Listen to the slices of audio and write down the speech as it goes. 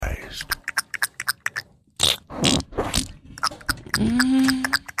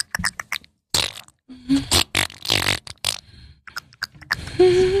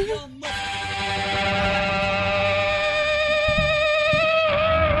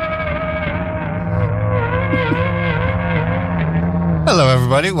Hello,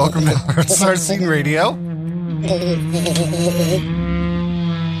 everybody. Welcome to Heart Scene Radio.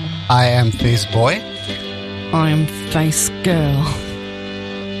 I am Face Boy. I'm Face Girl.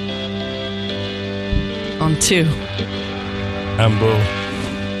 On 2. I'm Boo.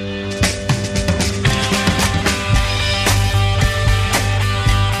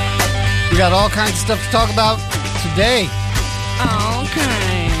 We got all kinds of stuff to talk about today. All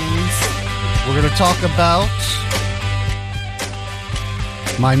kinds. We're going to talk about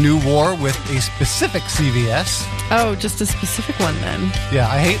my new war with a specific CVS. Oh, just a specific one then. Yeah,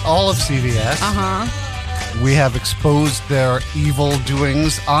 I hate all of CVS. Uh-huh. We have exposed their evil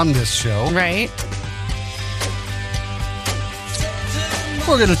doings on this show. Right.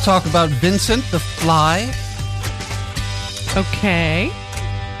 We're going to talk about Vincent the Fly. Okay.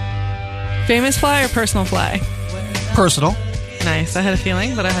 Famous fly or personal fly? Personal. Nice. I had a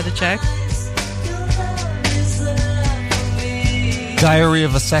feeling, but I had to check. Diary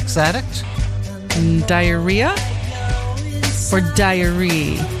of a Sex Addict. Diarrhea? Or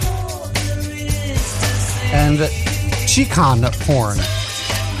diarrhea? And Chikan porn.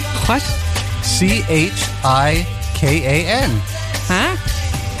 What? CHIKAN. Huh?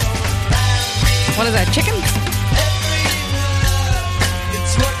 What is that, chicken?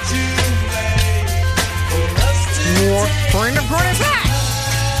 What kind of porn is that?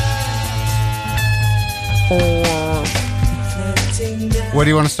 What do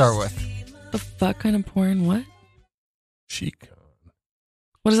you want to start with? The fuck kind of porn? What? Chikan.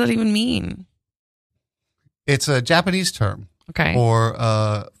 What does that even mean? It's a Japanese term Okay.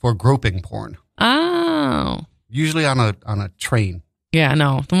 for groping porn. Oh. Usually on a train. Yeah,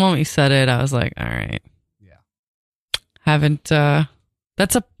 no. The moment you said it, I was like, all right. Yeah. Haven't,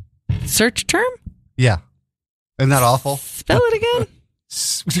 that's a search term? Yeah. Isn't that awful? Spell it again.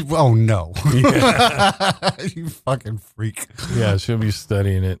 Oh no. Yeah. You fucking freak. Yeah, she'll be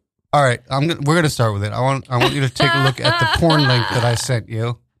studying it. All right, we're going to start with it. I want you to take a look at the porn link that I sent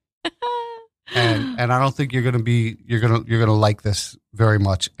you. And I don't think you're going to like this very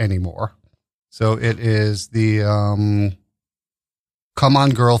much anymore. So it is the Come On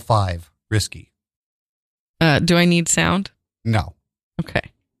Girl 5, Risky. Do I need sound? No. Okay.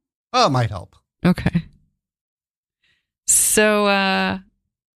 Oh, it might help. Okay. So, I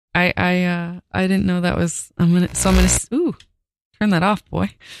didn't know that was, I'm gonna, turn that off, boy.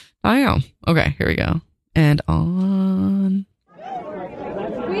 I am. Okay, here we go. And on.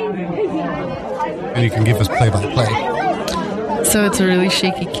 And you can give us play-by-play. So it's a really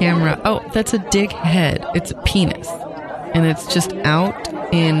shaky camera. Oh, that's a dick head. It's a penis. And it's just out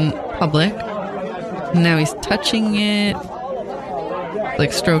in public. Now he's touching it,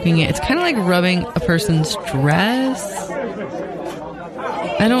 like stroking it. It's kind of like rubbing a person's dress.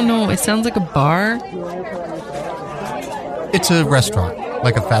 I don't know. It sounds like a bar. It's a restaurant,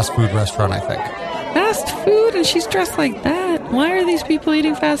 like a fast food restaurant, I think. Fast food, and she's dressed like that. Why are these people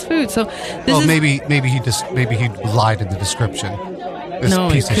eating fast food? So this is maybe he lied in the description. This no,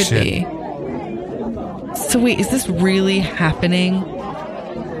 piece it could of shit. be. So wait, is this really happening?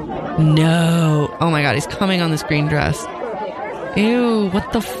 No. Oh my god, he's coming on this green dress. Ew,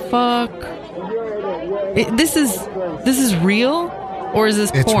 what the fuck? This is real, or is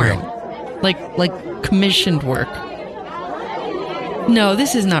this It's porn? real. Like commissioned work. No,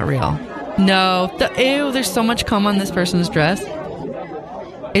 this is not real. No. Ew, there's so much cum on this person's dress.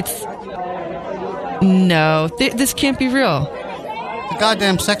 It's... No. This can't be real. It's a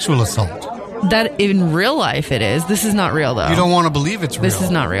goddamn sexual assault. That in real life it is. This is not real, though. You don't want to believe it's real. This is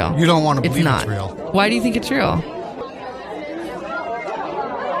not real. You don't want to believe not. it's real. Why do you think it's real?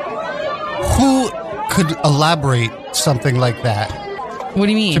 Who could elaborate something like that What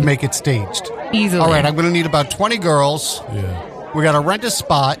do you mean? to make it staged? Easily. All right, I'm going to need about 20 girls. Yeah. We got to rent a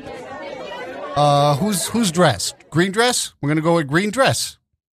spot. Who's dressed? Green dress? We're going to go with green dress.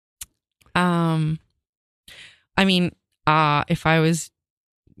 I mean, if I was,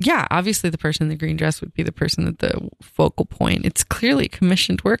 yeah, obviously the person in the green dress would be the person at the focal point. It's clearly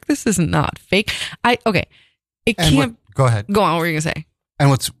commissioned work. This is not fake. Okay. It And can't. go ahead. Go on. What were you going to say? And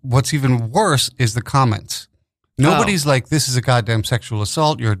what's even worse is the comments. Nobody's like, this is a goddamn sexual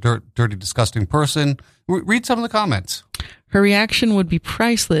assault. You're a dirty, disgusting person. Read some of the comments. Her reaction would be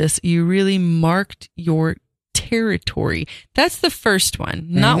priceless. You really marked your territory. That's the first one,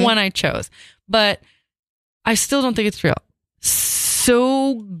 not one I chose. But I still don't think it's real.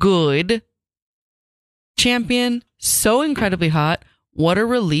 So good. Champion, so incredibly hot. What a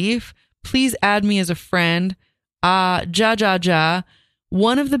relief. Please add me as a friend. Ja.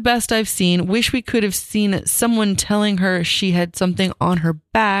 One of the best I've seen. Wish we could have seen someone telling her she had something on her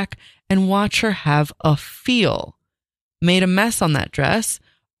back and watch her have a feel. Made a mess on that dress.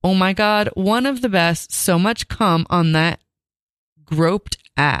 Oh my God, one of the best. So much cum on that groped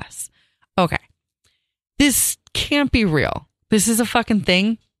ass. Okay. This can't be real. This is a fucking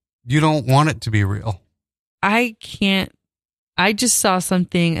thing. You don't want it to be real. I can't. I just saw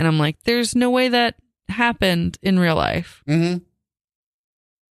something and I'm like, there's no way that happened in real life. Mm-hmm.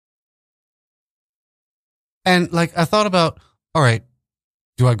 And like, I thought about, all right,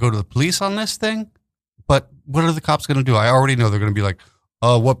 do I go to the police on this thing? But what are the cops going to do? I already know they're going to be like,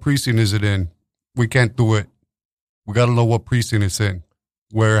 what precinct is it in? We can't do it. We got to know what precinct it's in.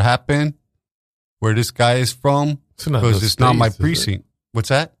 Where it happened, where this guy is from, because it's not my precinct. What's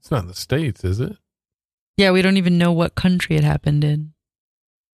that? It's not in the States, is it? Yeah, we don't even know what country it happened in.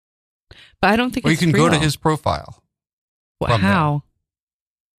 But I don't think Well, it's you can real. go to his profile. Well, how?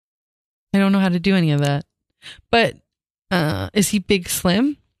 I don't know how to do any of that. But is he Big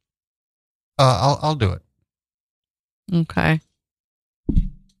Slim? I'll do it. Okay.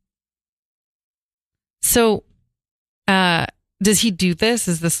 So, does he do this?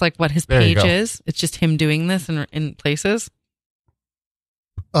 Is this like what his There you page go. is? It's just him doing this in places?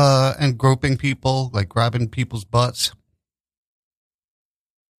 And groping people, like grabbing people's butts.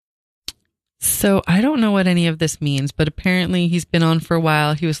 So I don't know what any of this means, but apparently he's been on for a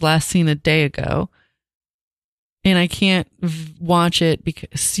while. He was last seen a day ago. And I can't watch it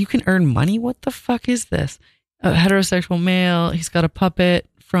because you can earn money. What the fuck is this? A heterosexual male. He's got a puppet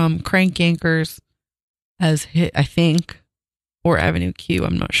from Crank Yankers as hit, I think, or Avenue Q.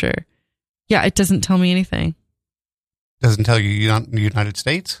 I'm not sure. Yeah, it doesn't tell me anything. Doesn't tell you United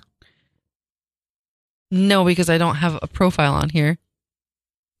States? No, because I don't have a profile on here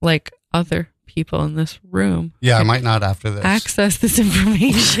like other people in this room. Yeah, I might not after this. Access this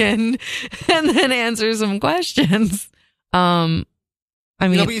information and then answer some questions. I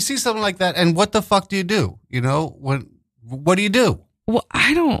mean, but you see something like that, and what the fuck do you do? You know, what do you do? well,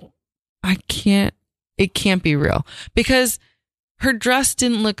 I can't, it can't be real because her dress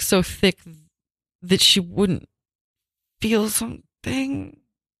didn't look so thick that she wouldn't feel something.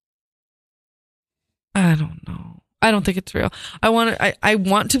 I don't know. I don't think it's real. I want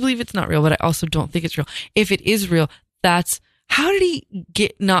to believe it's not real, but I also don't think it's real. If it is real, how did he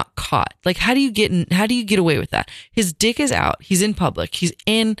get not caught? Like, how do you get away with that? His dick is out. He's in public. He's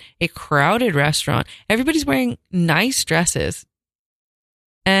in a crowded restaurant. Everybody's wearing nice dresses.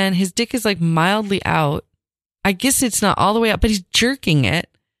 And his dick is like mildly out. I guess it's not all the way out, but he's jerking it.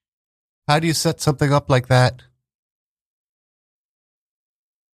 How do you set something up like that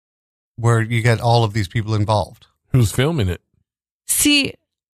where you get all of these people involved? Who's filming it? See,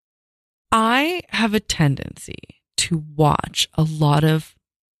 I have a tendency to watch a lot of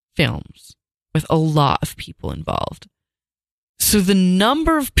films with a lot of people involved. So the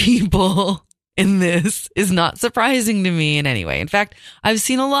number of people in this is not surprising to me in any way. In fact, I've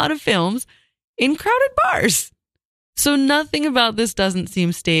seen a lot of films in crowded bars. So nothing about this doesn't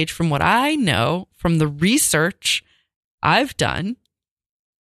seem staged from what I know from the research I've done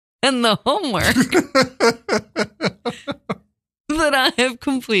and the homework that I have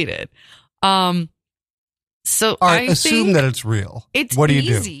completed. So All right, I assume think that it's real. it's What do you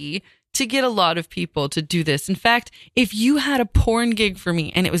do? easy to get a lot of people to do this. In fact, if you had a porn gig for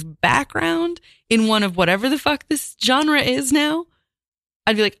me and it was background in one of whatever the fuck this genre is now,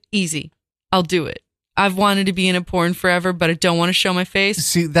 I'd be like, easy, I'll do it. I've wanted to be in a porn forever, but I don't want to show my face.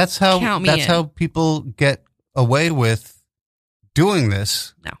 See, that's how people get away with doing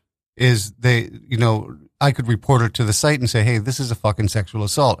this. No. Is I could report it to the site and say, hey, this is a fucking sexual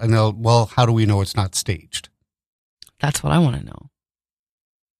assault. And they'll, well, how do we know it's not staged? That's what I want to know.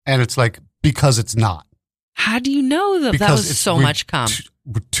 And it's like, because it's not. How do you know that? That was so much cum.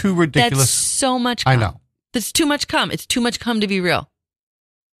 Too ridiculous. That's so much cum. I know. That's too much cum. It's too much cum to be real.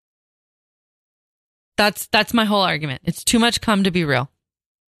 That's my whole argument. It's too much cum to be real.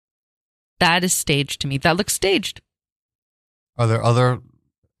 That is staged to me. That looks staged. Are there other,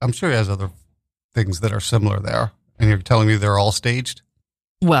 I'm sure he has other things that are similar there. And you're telling me they're all staged?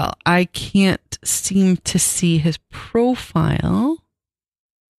 Well, I can't seem to see his profile.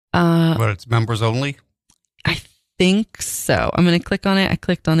 But it's members only? I think so. I'm going to click on it. I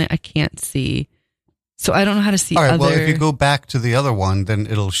clicked on it. I can't see. So I don't know how to see all right, other. well, if you go back to the other one, then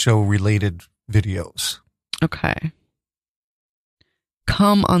it'll show related videos. Okay.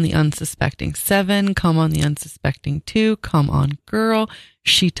 Come on the unsuspecting 7, come on the unsuspecting 2, come on girl,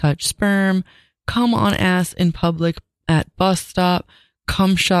 she touched sperm, come on ass in public at bus stop,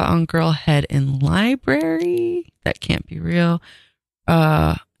 cum shot on girl head in library. That can't be real.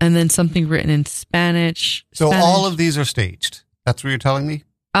 And then something written in Spanish. So all of these are staged. That's what you're telling me?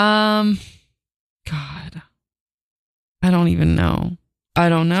 God. I don't even know. I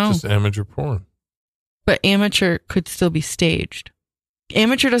don't know. Just amateur porn. But amateur could still be staged.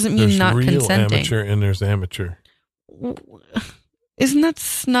 Amateur doesn't mean There's not real consenting. amateur and there's amateur. Isn't that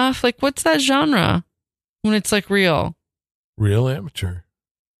snuff? Like, what's that genre when it's like real? Real amateur.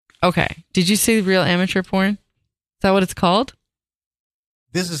 Okay. Did you say real amateur porn? Is that what it's called?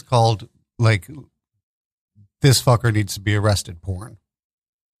 This is called, like, this fucker needs to be arrested porn.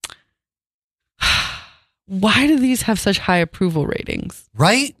 Why do these have such high approval ratings?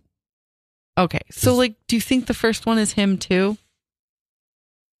 Right? Okay. So, like, do you think the first one is him too?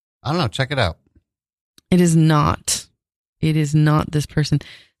 I don't know. Check it out. It is not. It is not this person.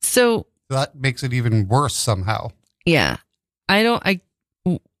 So That makes it even worse somehow. yeah, I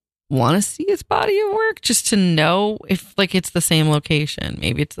want to see his body of work just to know if like it's the same location.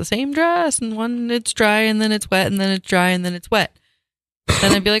 Maybe it's the same dress and one it's dry and then it's wet and then it's dry and then it's wet.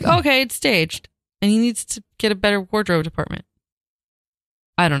 Then I'd be like, okay, it's staged and he needs to get a better wardrobe department.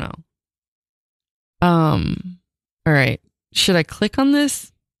 I don't know. All right. Should I click on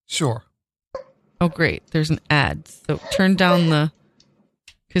this? Sure. Oh, great. There's an ad. So turn down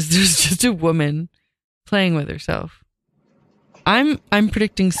because there's just a woman playing with herself. I'm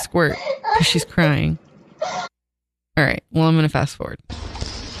predicting squirt because she's crying. All right. Well, I'm going to fast forward.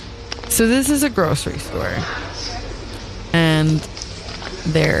 So this is a grocery store. And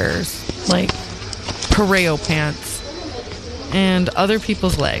there's like pareo pants and other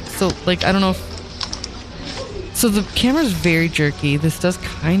people's legs. So like, I don't know if... So the camera's very jerky. This does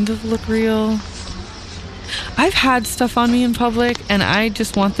kind of look real. I've had stuff on me in public, and I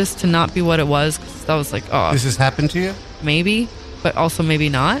just want this to not be what it was. Because I was like, oh, This has happened to you? maybe, but also maybe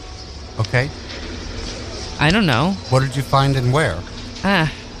not. Okay. I don't know. What did you find and where?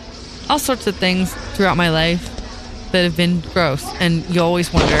 All sorts of things throughout my life that have been gross, and you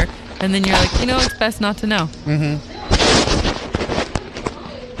always wonder. And then you're like, it's best not to know. Mm-hmm.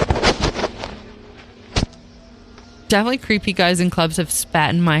 Definitely creepy guys in clubs have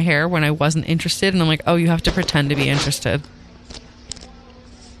spat in my hair when I wasn't interested, and I'm like, oh, you have to pretend to be interested.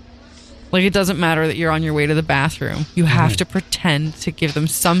 Like, it doesn't matter that you're on your way to the bathroom. You have to pretend to give them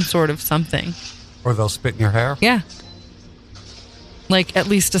some sort of something. Or they'll spit in your hair? Yeah. Like, at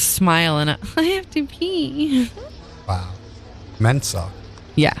least a smile and I have to pee. Wow. Men suck.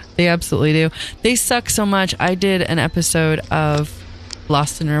 Yeah, they absolutely do. They suck so much. I did an episode of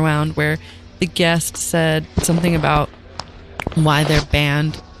Lost and Rewound where the guest said something about why they're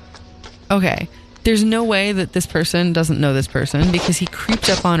banned. Okay, there's no way that this person doesn't know this person because he creeped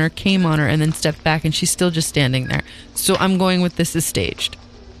up on her, came on her, and then stepped back, and she's still just standing there. So I'm going with this is staged.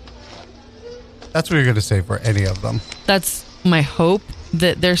 That's what you're going to say for any of them. That's my hope,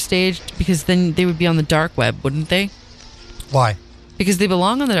 that they're staged, because then they would be on the dark web, wouldn't they? Why? Because they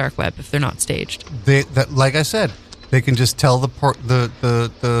belong on the dark web if they're not staged. Like I said, they can just tell the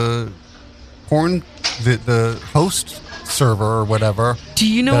porn, the host server or whatever.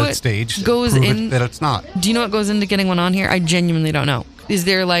 Do you know that what it's staged, goes prove in? that it's not. Do you know what goes into getting one on here? I genuinely don't know. Is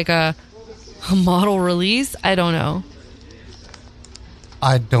there like a model release? I don't know.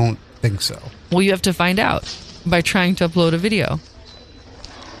 I don't think so. Well, you have to find out by trying to upload a video.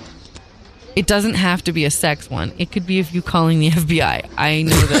 It doesn't have to be a sex one. It could be of you calling the FBI. I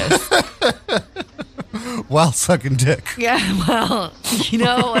know this. While sucking dick. Yeah, well,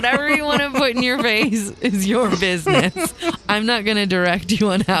 whatever you want to put in your face is your business. I'm not going to direct you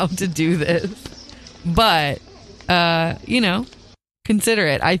on how to do this. But, consider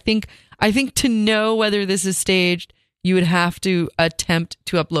it. I think to know whether this is staged, you would have to attempt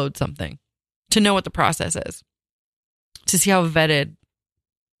to upload something to know what the process is, to see how vetted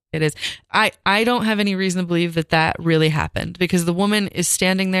it is. I don't have any reason to believe that really happened because the woman is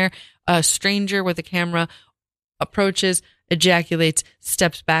standing there, a stranger with a camera approaches, ejaculates,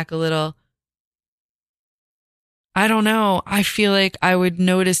 steps back a little. I don't know. I feel like I would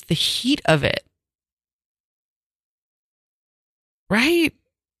notice the heat of it. Right?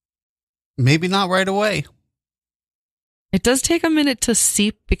 Maybe not right away. It does take a minute to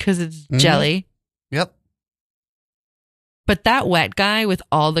seep because it's jelly. Yep. But that wet guy with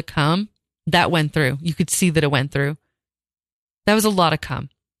all the cum, that went through. You could see that it went through. That was a lot of cum.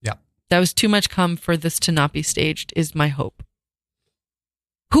 Yeah. That was too much cum for this to not be staged, is my hope.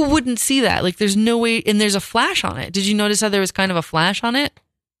 Who wouldn't see that? Like, there's no way, and there's a flash on it. Did you notice how there was kind of a flash on it?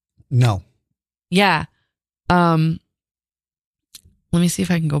 No. Yeah. Let me see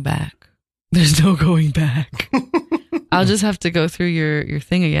if I can go back. There's no going back. I'll just have to go through your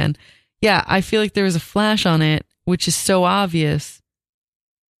thing again. Yeah, I feel like there was a flash on it, which is so obvious.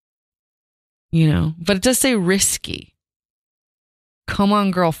 But it does say risky. Come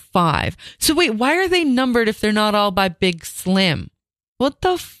on, girl, 5. So wait, why are they numbered if they're not all by Big Slim? What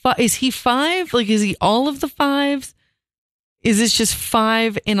the fuck? Is he 5? Like, is he all of the 5s? Is this just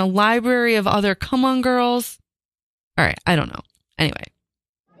 5 in a library of other come on girls? All right, I don't know. Anyway.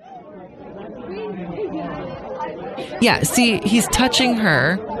 Yeah, see, he's touching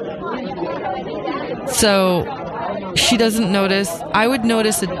her. So she doesn't notice. I would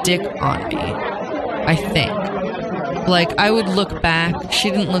notice a dick on me, I think. Like, I would look back. She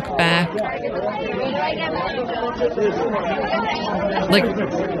didn't look back. Like,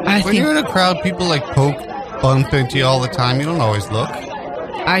 when you're in a crowd, people like bump into you all the time. You don't always look.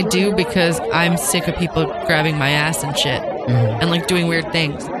 I do, because I'm sick of people grabbing my ass and shit. And like doing weird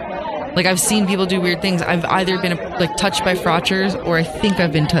things. Like, I've seen people do weird things. I've either been like touched by frotchers, or I think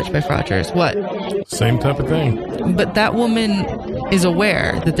I've been touched by frotchers. What? Same type of thing. But that woman is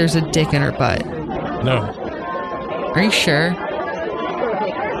aware that there's a dick in her butt. No. Are you sure?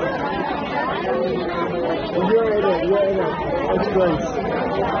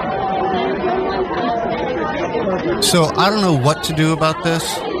 So I don't know what to do about this,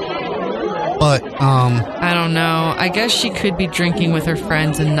 but I don't know. I guess she could be drinking with her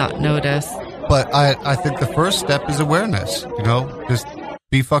friends and not notice. But I think the first step is awareness. Just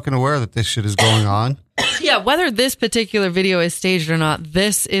be fucking aware that this shit is going on. Yeah, whether this particular video is staged or not,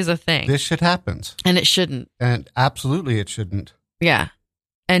 this is a thing. This shit happens, and it shouldn't. And absolutely, it shouldn't. Yeah,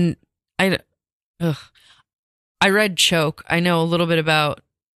 and I read Choke. I know a little bit about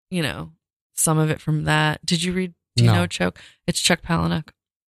some of it from that. Did you read? Do you know Choke? It's Chuck Palahniuk.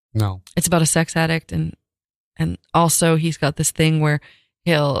 No. It's about a sex addict, and also he's got this thing where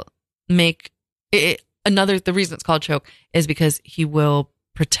he'll make it. The reason it's called Choke is because he will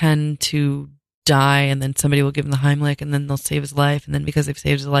pretend to die, and then somebody will give him the Heimlich, and then they'll save his life, and then because they've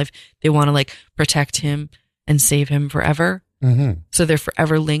saved his life, they want to like protect him and save him forever. Mm-hmm. So they're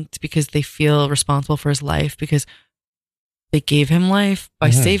forever linked because they feel responsible for his life because they gave him life by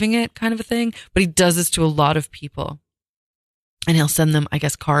saving it, kind of a thing. But he does this to a lot of people. And he'll send them, I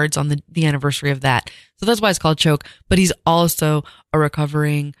guess, cards on the anniversary of that. So that's why it's called Choke. But he's also a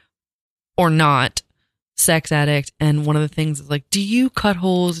recovering or not sex addict. And one of the things is like, do you cut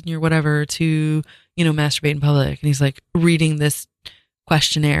holes in your whatever to, masturbate in public? And he's like, reading this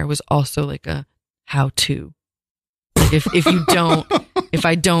questionnaire was also like a how to. Like if you don't, if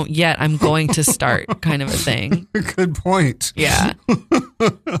I don't yet, I'm going to start, kind of a thing. Good point. Yeah.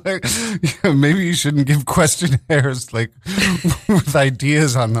 Maybe you shouldn't give questionnaires like with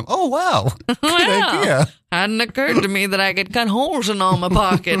ideas on them. Oh, wow. Good idea. Hadn't occurred to me that I could cut holes in all my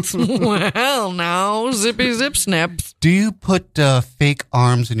pockets. Well, now, zippy zip snaps. Do you put fake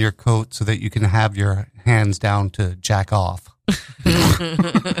arms in your coat so that you can have your hands down to jack off?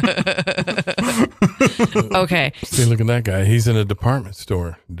 Okay. See, look at that guy. He's in a department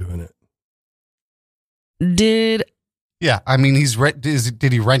store doing it. Yeah, I mean,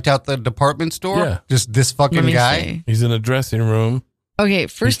 did he rent out the department store? Yeah. Just this fucking guy? See. He's in a dressing room. Okay,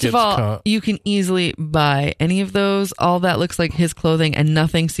 first of all, caught. you can easily buy any of those. All that looks like his clothing, and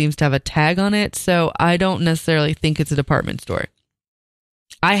nothing seems to have a tag on it, so I don't necessarily think it's a department store.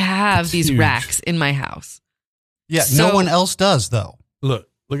 I have these huge. Racks in my house. Yeah, So- no one else does, though. Look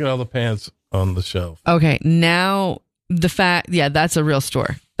at all the pants on the shelf. Okay, now that's a real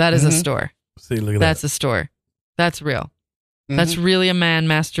store. That is a store. See, look at That's that. a store. That's real. That's really a man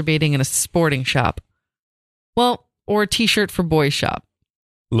masturbating in a sporting shop. Well, or a t-shirt for boys shop.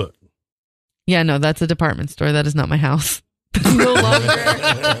 Look. Yeah, no, that's a department store. That is not my house. That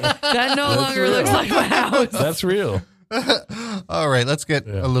no longer real. looks like my house. That's real. All right, let's get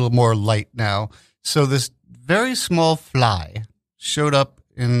a little more light now. So this very small fly showed up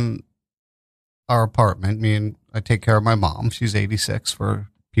in our apartment. I take care of my mom. She's 86 for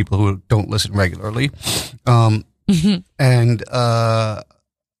people who don't listen regularly. And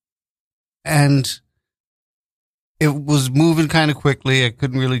it was moving kind of quickly. I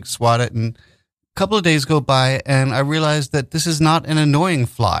couldn't really swat it. And a couple of days go by and I realized that this is not an annoying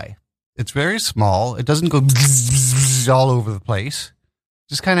fly. It's very small. It doesn't go all over the place.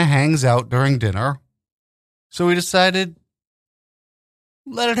 Just kind of hangs out during dinner. So we decided,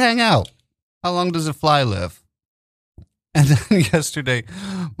 let it hang out. How long does a fly live? And then yesterday,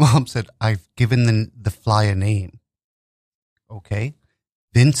 Mom said, I've given the fly a name. Okay.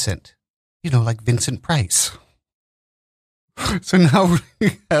 Vincent. Like Vincent Price. So now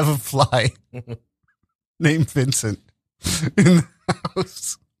we have a fly named Vincent in the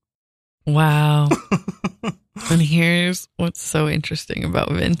house. Wow. And here's what's so interesting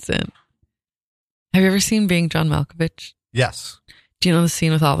about Vincent. Have you ever seen Being John Malkovich? Yes. Do you know the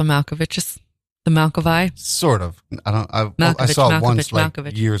scene with all the Malkoviches? The Malkovi? Sort of. I Malkovich, saw it Malkovich, once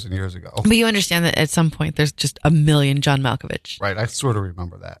Malkovich. years and years ago. But you understand that at some point there's just a million John Malkovich. Right. I sort of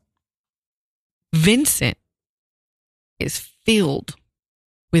remember that. Vincent is filled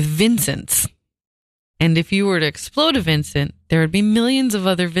with Vincents. And if you were to explode a Vincent, there would be millions of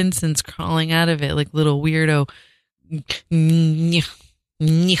other Vincents crawling out of it like little weirdo. It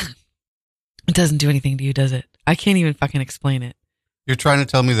doesn't do anything to you, does it? I can't even fucking explain it. You're trying to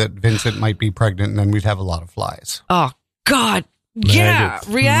tell me that Vincent might be pregnant and then we'd have a lot of flies. Oh, God. Maggots. Yeah.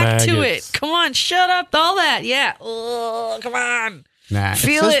 React to it. Maggots. Come on. Shut up. All that. Yeah. Oh, come on. Nah,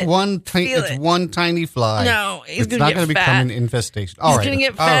 Feel it's just it. it's it. one tiny fly. No, he's it's going not to going to get become fat. an infestation. All He's right. going to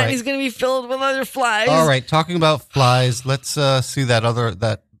get all fat. right. He's going to be filled with other flies. All right. Talking about flies, let's see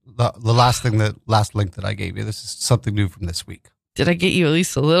the last link that I gave you. This is something new from this week. Did I get you at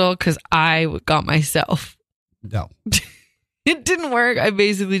least a little? Because I got myself. No. It didn't work. I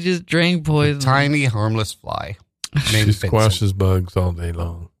basically just drank poison. Tiny, harmless fly named She Vincent. squashes bugs all day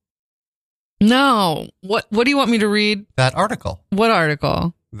long. No. What do you want me to read? That article. What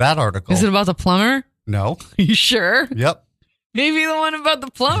article? That article. Is it about the plumber? No. Are you sure? Yep. Maybe the one about the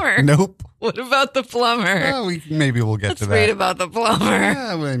plumber. Nope. What about the plumber? Well, maybe we'll get Let's to read that. about the plumber.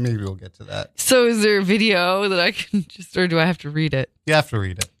 Yeah, well, maybe we'll get to that. So is there a video that I can just, or do I have to read it? You have to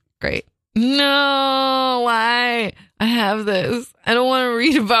read it. Great. No, why? I have this. I don't want to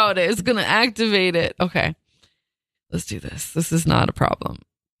read about it. It's going to activate it. Okay. Let's do this. This is not a problem.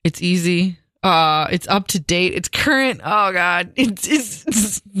 It's easy. It's up to date. It's current. Oh, God.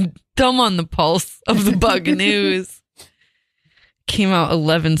 It's thumb on the pulse of the bug news. Came out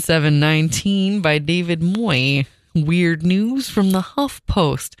 11/7/19 by David Moy. Weird news from the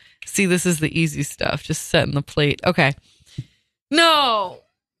HuffPost. See, this is the easy stuff. Just setting the plate. Okay. No.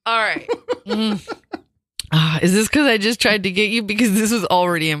 All right. Is this because I just tried to get you? Because this was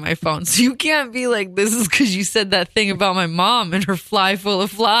already in my phone. So you can't be like, this is because you said that thing about my mom and her fly full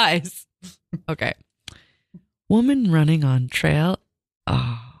of flies. Okay. Woman running on trail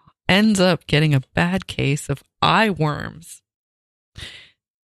ends up getting a bad case of eye worms.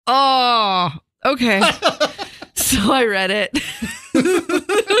 Oh, okay. So I read it.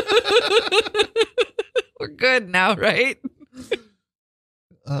 We're good now, right?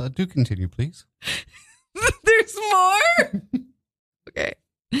 Do continue, please. There's more? Okay.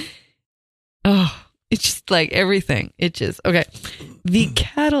 Oh, it's just like everything. It just, okay. The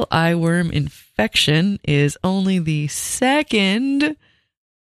cattle eyeworm infection is only the second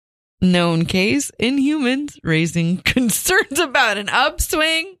known case in humans, raising concerns about an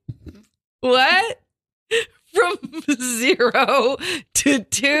upswing. What? From 0 to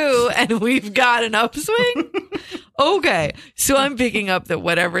 2, and we've got an upswing? Okay, so I'm picking up that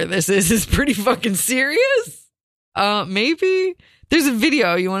whatever this is pretty fucking serious. Maybe there's a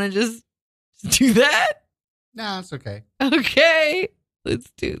video. You want to just do that? No, it's okay. Okay, let's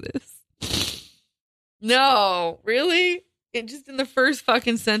do this. No, really? Just in the first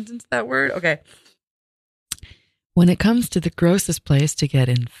fucking sentence, that word? Okay. When it comes to the grossest place to get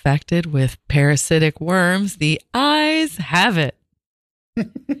infected with parasitic worms, the eyes have it.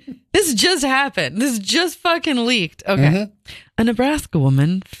 This just happened. This just fucking leaked. Okay. Mm-hmm. A Nebraska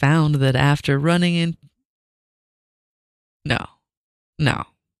woman found that after running in... No.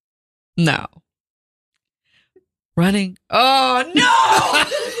 Running... Oh, no!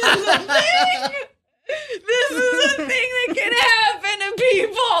 This is a thing that can happen to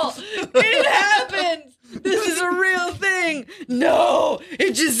people. It happens. This is a real thing. No,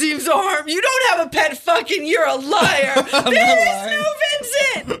 it just seems so harm. You don't have a pet fucking, you're a liar. There is no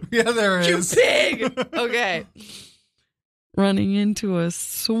Vincent. Yeah, there You is. pig. Okay. Running into a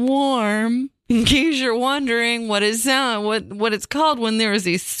swarm. In case you're wondering what it's called when there is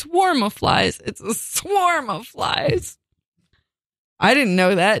a swarm of flies. It's a swarm of flies. I didn't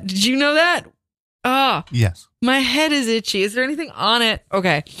know that. Did you know that? Oh, Yes. my head is itchy. Is there anything on it?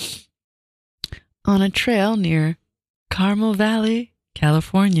 Okay. On a trail near Carmel Valley,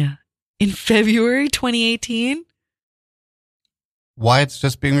 California, in February 2018. Why it's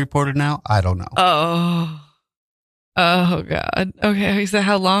just being reported now, I don't know. Oh, God. Okay. So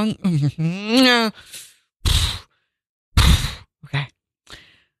how long? Okay.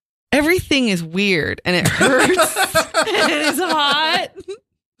 Everything is weird and it hurts and it's hot.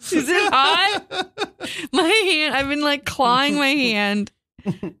 Is it hot? My hand, I've been like clawing my hand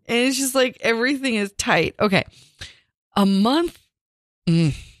and it's just like everything is tight. Okay. A month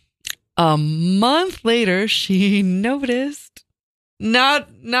later, she noticed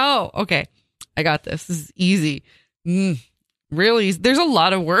No. Okay. I got this. This is easy. Really? There's a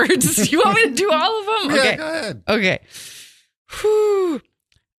lot of words. You want me to do all of them? Yeah, Okay. go ahead. Okay. Whew.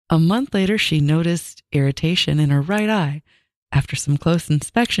 A month later, she noticed irritation in her right eye. After some close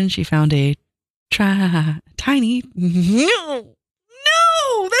inspection, she found a tiny... No,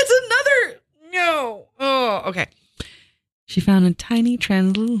 that's another... No. Oh, okay. She found a tiny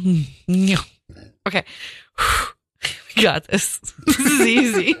No. Okay. We got this. This is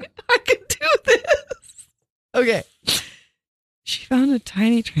easy. I can do this. Okay. She found a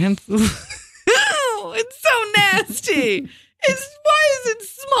tiny Oh, it's so nasty. Why is it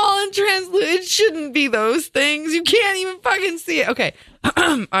small and translucent? It shouldn't be those things. You can't even fucking see it. Okay.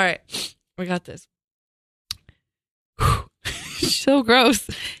 All right. We got this. So gross.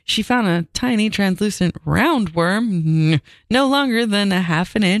 She found a tiny translucent roundworm, no longer than a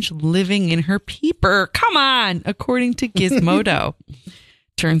half an inch, living in her peeper. Come on, according to Gizmodo.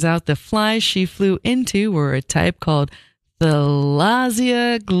 Turns out the flies she flew into were a type called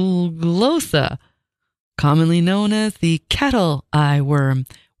Thalassia glossa, commonly known as the cattle eye worm,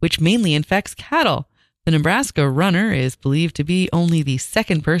 which mainly infects cattle. The Nebraska runner is believed to be only the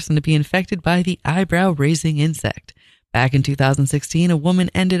second person to be infected by the eyebrow-raising insect. Back in 2016, a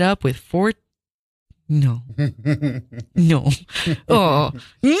woman ended up with No. Oh,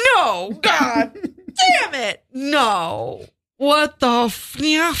 no, God damn it. No. What the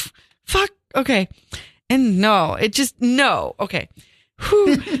fuck? Okay. And no, no. Okay.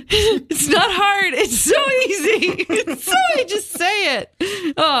 Whew. It's not hard. It's so easy. It's so easy. Just say it.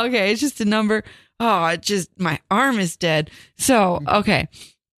 Oh, okay. It's just a number. Oh, my arm is dead. So, okay.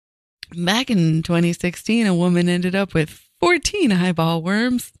 Back in 2016, a woman ended up with 14 eyeball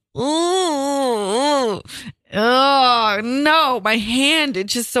worms. Oh, no, my hand,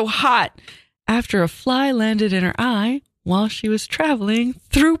 it's just so hot. After a fly landed in her eye while she was traveling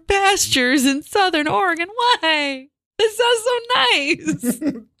through pastures in southern Oregon. Why? This sounds so nice.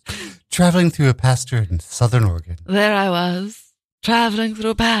 Traveling through a pasture in southern Oregon. There I was, traveling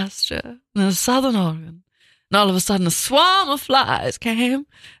through a pasture in southern Oregon. And all of a sudden, a swarm of flies came,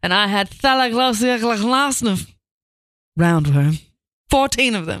 and I had Thalassia roundworm.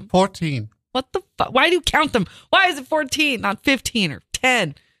 14 of them. 14. What the fuck? Why do you count them? Why is it 14, not 15 or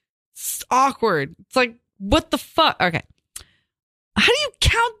 10? It's awkward. It's like, what the fuck? Okay. How do you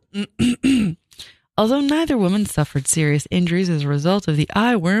count? Although neither woman suffered serious injuries as a result of the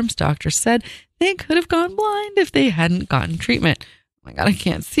eye worms, doctors said they could have gone blind if they hadn't gotten treatment. Oh my God, I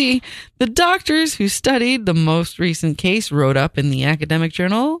can't see. The doctors who studied the most recent case wrote up in the academic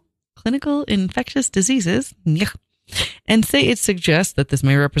journal Clinical Infectious Diseases and say it suggests that this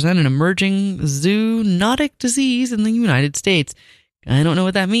may represent an emerging zoonotic disease in the United States. I don't know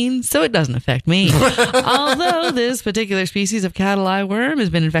what that means, so it doesn't affect me. Although this particular species of cattle eye worm has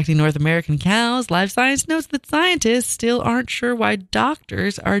been infecting North American cows, Live Science notes that scientists still aren't sure why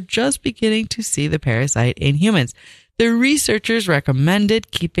doctors are just beginning to see the parasite in humans. The researchers recommended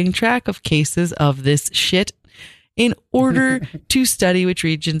keeping track of cases of this shit in order to study which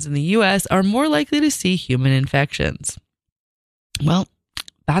regions in the U.S. are more likely to see human infections. Well,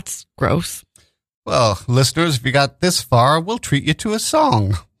 that's gross. Well, listeners, if you got this far, we'll treat you to a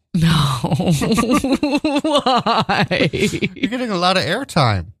song. No. Why? You're getting a lot of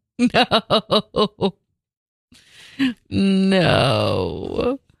airtime. No.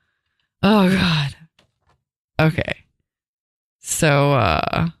 No. Oh, God. Okay.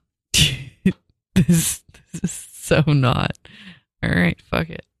 So, this is so not. All right, fuck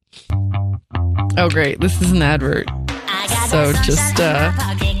it. Oh, great. This is an advert. So just,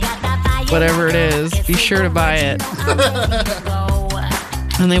 whatever it is, be sure to buy it.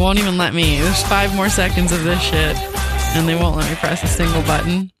 And they won't even let me. There's 5 more seconds of this shit, and they won't let me press a single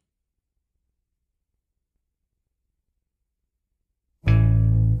button.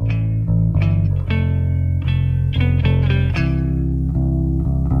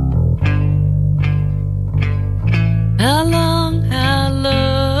 How long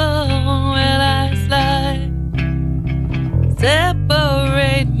will I slide?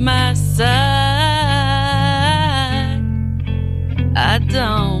 Separate my side.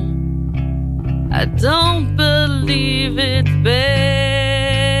 I don't believe it's bad.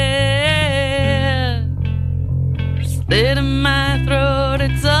 Slit in my throat,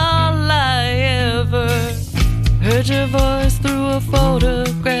 it's all I ever heard your voice through a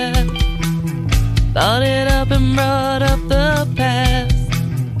photograph. Thought it up and brought up the past.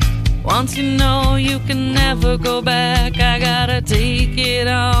 Once you know you can never go back, I gotta take it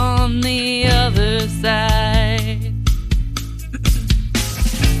on the other side.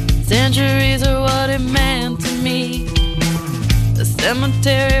 Centuries are what it meant to me. The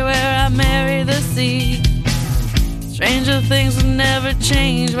cemetery where I marry the sea. Stranger things will never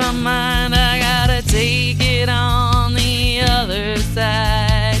change my mind. I gotta take it on the other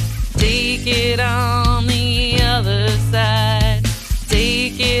side. Take it on the other side.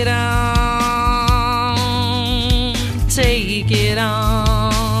 Take it on. Take it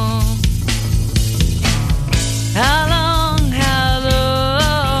on. How long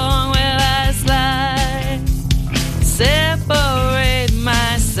will I slide? Separate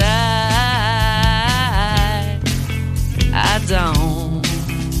my side.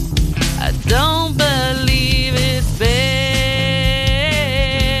 I don't believe it's fair.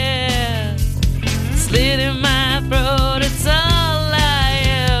 Slit in my throat, it's all I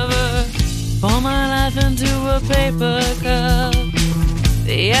ever. Pour my life into a paper cup.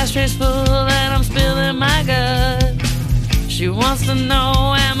 The ashtray's full and I'm spilling my gut. She wants to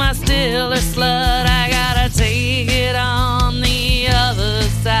know, am I still a slut? I gotta take it on the other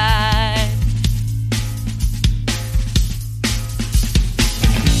side.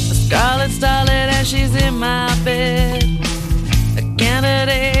 Scarlet starlet and she's in my bed. A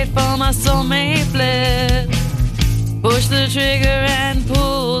candidate for my soulmate fled. Push the trigger and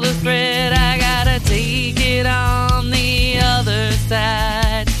pull the thread. I gotta take it on the other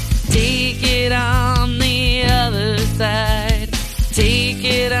side. Take it on the other side. Take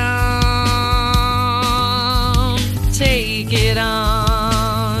it on. Take it on.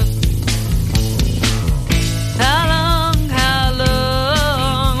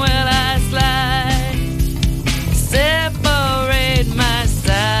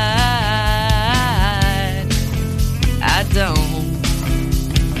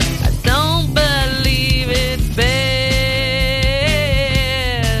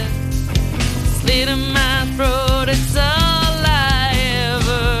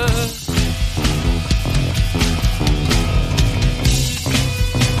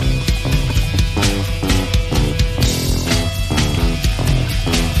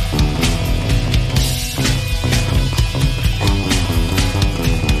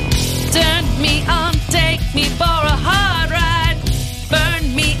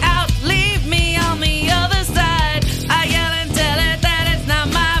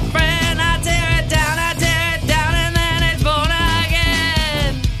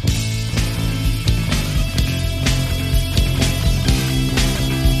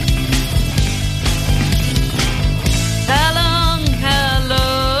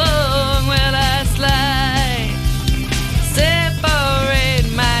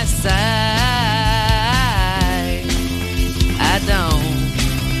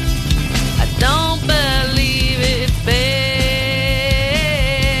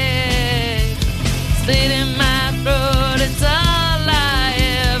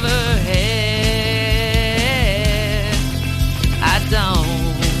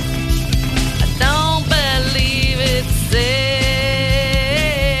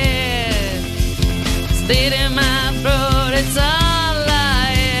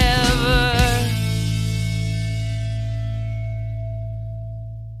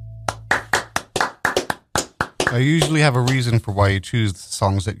 I usually have a reason for why you choose the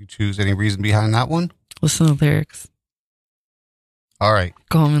songs that you choose. Any reason behind that one? Listen to lyrics. All right.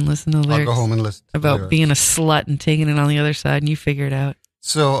 Go home and listen to lyrics. I'll go home and listen to about lyrics. Being a slut and taking it on the other side, and you figure it out.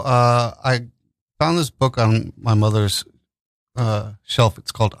 So I found this book on my mother's shelf.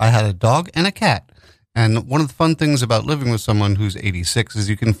 It's called I Had a Dog and a Cat. And one of the fun things about living with someone who's 86 is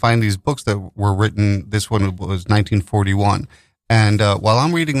you can find these books that were written. This one was 1941. And while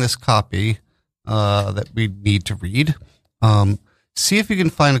I'm reading this copy that we need to read, see if you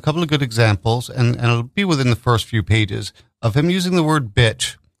can find a couple of good examples, and it'll be within the first few pages, of him using the word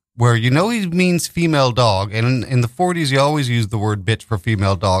bitch, where you know he means female dog. And in the 40s, you always used the word bitch for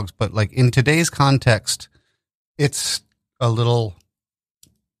female dogs. But like in today's context, it's a little,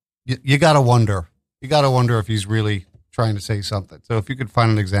 you got to wonder. You got to wonder if he's really trying to say something. So if you could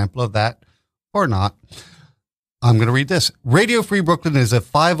find an example of that or not, I'm going to read this. Radio Free Brooklyn is a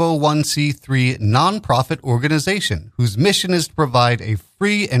 501c3 nonprofit organization whose mission is to provide a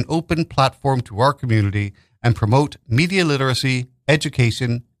free and open platform to our community and promote media literacy,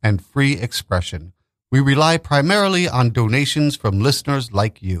 education, and free expression. We rely primarily on donations from listeners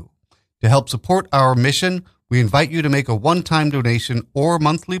like you. To help support our mission, we invite you to make a one-time donation or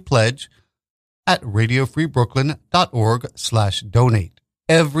monthly pledge at radiofreebrooklyn.org/donate.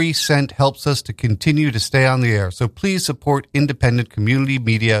 Every cent helps us to continue to stay on the air, so please support independent community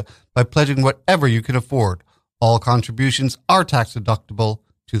media by pledging whatever you can afford. All contributions are tax deductible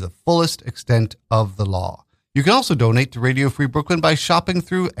to the fullest extent of the law. You can also donate to Radio Free Brooklyn by shopping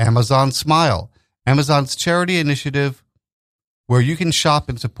through Amazon Smile, Amazon's charity initiative where you can shop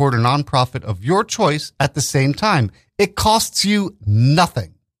and support a nonprofit of your choice at the same time. It costs you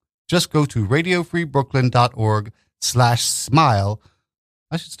nothing. Just go to radiofreebrooklyn.org/smile.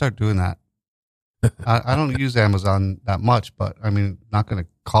 I should start doing that. I don't use Amazon that much, but I mean, not going to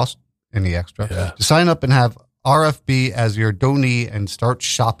cost any extra. Yeah. To sign up and have RFB as your donee and start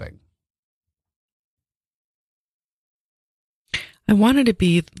shopping. I wanted to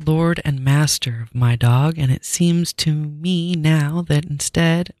be lord and master of my dog, and it seems to me now that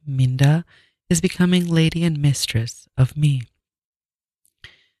instead Minda is becoming lady and mistress of me.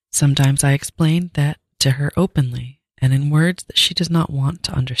 Sometimes I explain that to her openly and in words that she does not want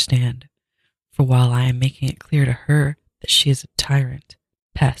to understand. For while I am making it clear to her that she is a tyrant,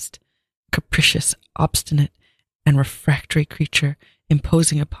 pest, capricious, obstinate, and refractory creature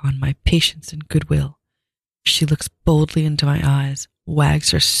imposing upon my patience and goodwill, she looks boldly into my eyes,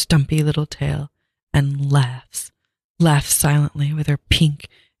 wags her stumpy little tail, and laughs silently with her pink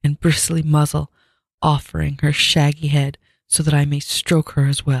and bristly muzzle, offering her shaggy head so that I may stroke her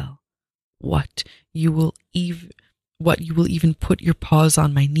as well. What you will even put your paws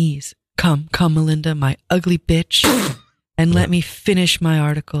on my knees. Come, Melinda, my ugly bitch, and let me finish my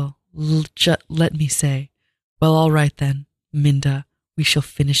article. Let me say, well, all right then, Minda, we shall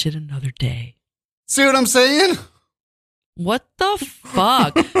finish it another day. See what I'm saying? What the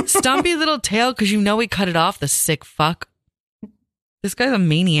fuck? Stumpy little tail, because you know he cut it off, the sick fuck. This guy's a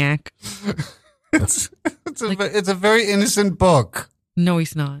maniac. It's a very innocent book. No,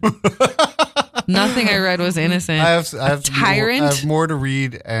 he's not. Nothing I read was innocent. I have tyrant. I have more to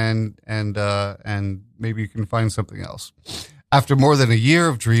read, and maybe you can find something else. After more than a year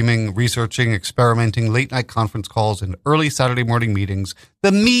of dreaming, researching, experimenting, late-night conference calls, and early Saturday morning meetings,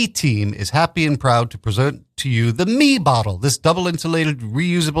 the Me team is happy and proud to present to you the Me bottle. This double-insulated,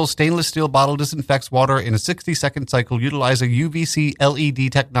 reusable stainless steel bottle disinfects water in a 60-second cycle utilizing UVC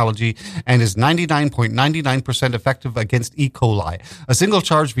LED technology and is 99.99% effective against E. coli. A single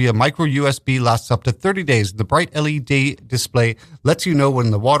charge via micro USB lasts up to 30 days. The bright LED display lets you know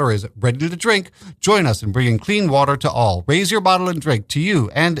when the water is ready to drink. Join us in bringing clean water to all. Raise your bottle and drink to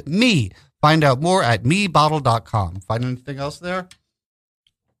you and me. Find out more at mebottle.com. Find anything else there?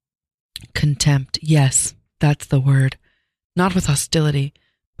 Contempt, yes, that's the word. Not with hostility,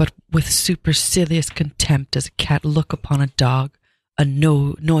 but with supercilious contempt does a cat look upon a dog, a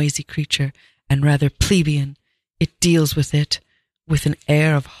noisy creature, and rather plebeian. It deals with it with an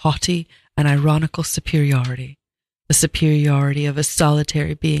air of haughty and ironical superiority, the superiority of a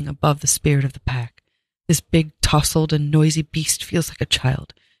solitary being above the spirit of the pack. This big, tousled, and noisy beast feels like a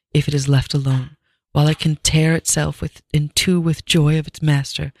child if it is left alone, while it can tear itself in two with joy of its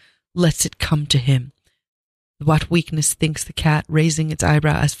master, lets it come to him. What weakness, thinks the cat, raising its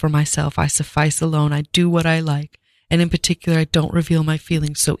eyebrow. As for myself, I suffice alone. I do what I like, and in particular, I don't reveal my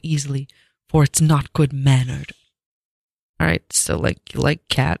feelings so easily, for it's not good-mannered. All right, so you like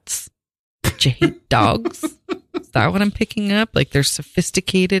cats, but you hate dogs? Is that what I'm picking up? Like they're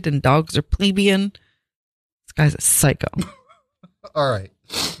sophisticated and dogs are plebeian? This guy's a psycho. All right,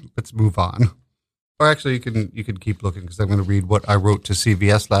 let's move on. Or actually, you can keep looking because I'm going to read what I wrote to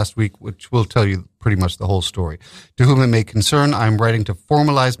CVS last week, which will tell you pretty much the whole story. To whom it may concern, I'm writing to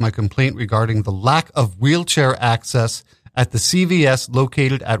formalize my complaint regarding the lack of wheelchair access at the CVS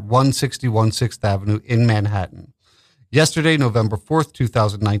located at 161 6th Avenue in Manhattan. Yesterday, November 4th,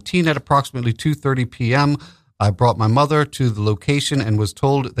 2019, at approximately 2:30 p.m., I brought my mother to the location and was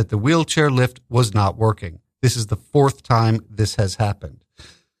told that the wheelchair lift was not working. This is the fourth time this has happened.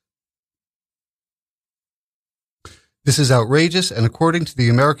 This is outrageous and, according to the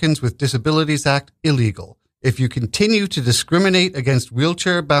Americans with Disabilities Act, illegal. If you continue to discriminate against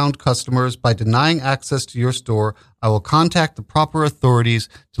wheelchair-bound customers by denying access to your store, I will contact the proper authorities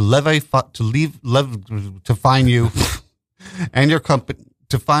to fine you and your company,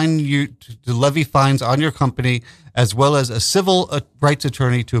 to levy fines on your company, as well as a civil rights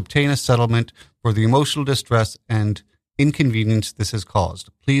attorney to obtain a settlement for the emotional distress and inconvenience this has caused.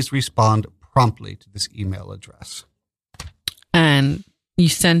 Please respond promptly to this email address. And you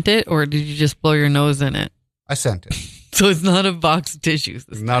sent it, or did you just blow your nose in it? I sent it. So it's not a box of tissues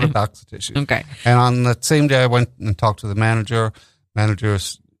this Not time. a box of tissues. Okay. And on that same day, I went and talked to the manager. Manager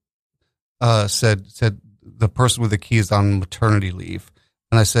said the person with the key is on maternity leave.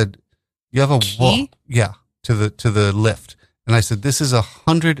 And I said, "You have a key? Yeah, to the lift." And I said, "This is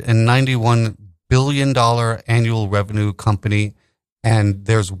 $191 billion annual revenue company, and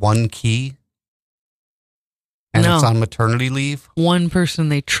there's one key, and No. it's on maternity leave." One person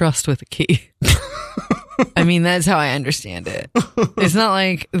they trust with a key. I mean, that's how I understand it. It's not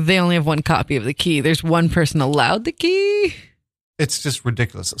like they only have one copy of the key. There's one person allowed the key. It's just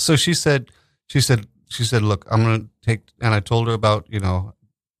ridiculous. So she said, look, I'm going to take, and I told her about,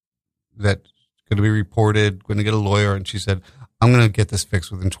 that going to be reported, going to get a lawyer. And she said, I'm going to get this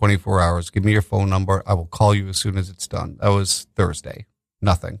fixed within 24 hours. Give me your phone number. I will call you as soon as it's done. That was Thursday.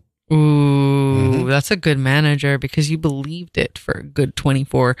 Nothing. Ooh, that's a good manager because you believed it for a good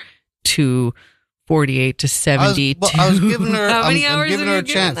 24 to 48 to 70. I was giving her, How many I'm hours giving are her you a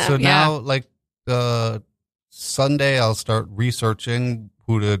chance. giving So them? now, like, Sunday, I'll start researching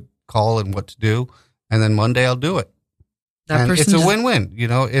who to call and what to do. And then Monday, I'll do it. That And person it's a just- win-win.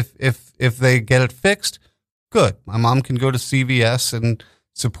 If they get it fixed, good. My mom can go to CVS and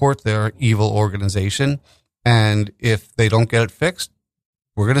support their evil organization. And if they don't get it fixed,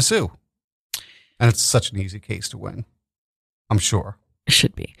 we're going to sue. And it's such an easy case to win. I'm sure. It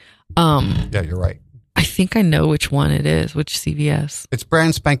should be. Yeah, you're right. I think I know which one it is, which CVS. It's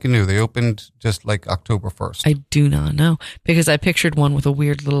brand spanking new. They opened just like October 1st. I do not know because I pictured one with a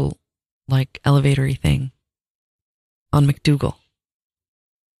weird little like elevator-y thing on McDougal.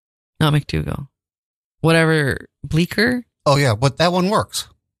 Not McDougal. Whatever. Bleecker? Oh, yeah, but that one works.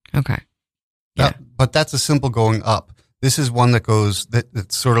 Okay. Yeah. But that's a simple going up. This is one that goes,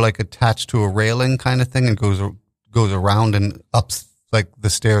 that's sort of like attached to a railing kind of thing and goes around and up like the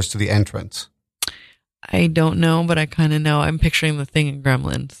stairs to the entrance. I don't know, but I kind of know. I'm picturing the thing in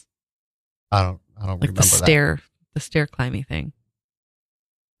Gremlins. I don't Like remember the stair climbing thing.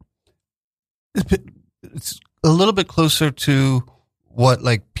 that. It's a little bit closer to what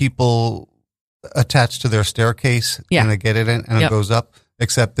like people attach to their staircase Yeah. and they get in it and Yep. it goes up,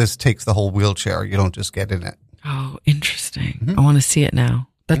 except this takes the whole wheelchair. You don't just get in it. Oh, interesting. Mhm. I want to see it now.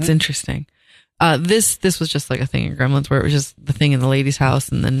 That's Mhm. interesting. This was just like a thing in Gremlins where it was just the thing in the lady's house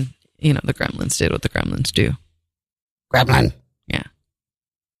and then, the Gremlins did what the Gremlins do. Gremlin.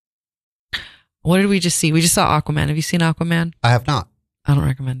 What did we just see? We just saw Aquaman. Have you seen Aquaman? I have not. I don't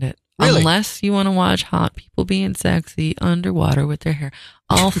recommend it. Really? Unless you want to watch hot people being sexy underwater with their hair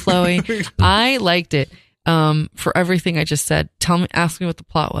all flowy. I liked it. For everything I just said, ask me what the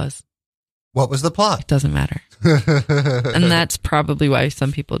plot was. What was the plot? It doesn't matter. And that's probably why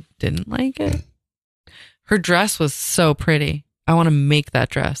some people didn't like it. Her dress was so pretty. I want to make that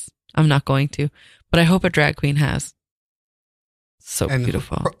dress. I'm not going to, but I hope a drag queen has. So And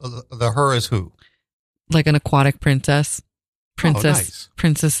beautiful. The her is who? Like an aquatic princess. nice.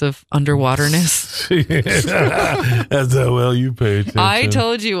 Princess of underwaterness. That's how well you pay attention. I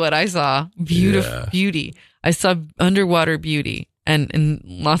told you what I saw. Beautiful Yeah. beauty. I saw underwater beauty and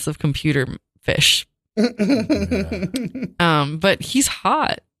lots of computer fish. But he's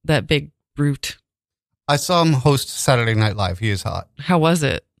hot, that big brute. I saw him host Saturday Night Live. He is hot. How was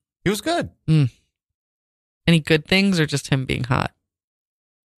it? He was good. Any good things or just him being hot?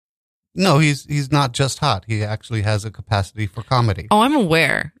 No, he's not just hot. He actually has a capacity for comedy. Oh, I'm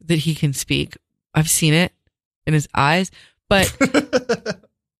aware that he can speak. I've seen it in his eyes. But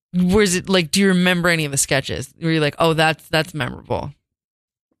was it like, do you remember any of the sketches? Were you like, oh, that's memorable?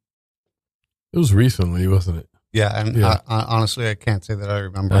 It was recently, wasn't it? Yeah, and Yeah. I, honestly, I can't say that I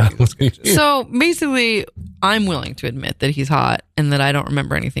remember any of the sketches. So basically, I'm willing to admit that he's hot and that I don't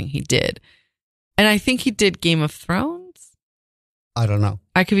remember anything he did. And I think he did Game of Thrones. I don't know.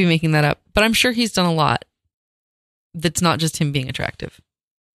 I could be making that up, but I'm sure he's done a lot that's not just him being attractive.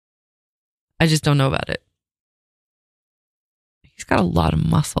 I just don't know about it. He's got a lot of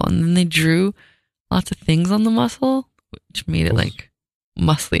muscle, and then they drew lots of things on the muscle, which made it like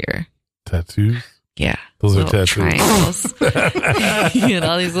musclier. Tattoos? Yeah. Those are Little tattoos. triangles. You know,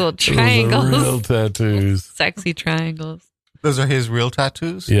 all these little triangles. Those are real tattoos. Sexy triangles. Those are his real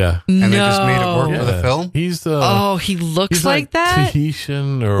tattoos? Yeah. And no. they just made it work for the film? He's Oh, he looks he's like that?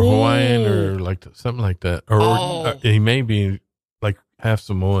 Tahitian or Hawaiian Ooh. or like something like that. Or Oh. he may be like half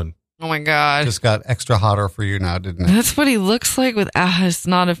Samoan. Oh my God. Just got extra hotter for you now, didn't it? That's what he looks like with, it's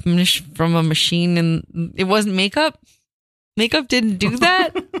not from a machine and it wasn't makeup. Makeup didn't do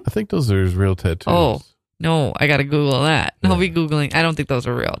that. I think those are his real tattoos. Oh, no, I got to Google that. Yeah. I'll be Googling. I don't think those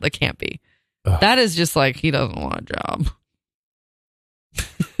are real. That can't be. Ugh. That is just like, he doesn't want a job.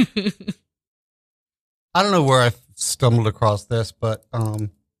 I don't know where I stumbled across this, but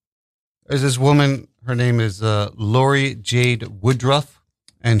there's this woman. Her name is Lori Jade Woodruff,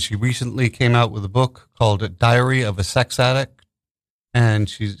 and she recently came out with a book called Diary of a Sex Addict. And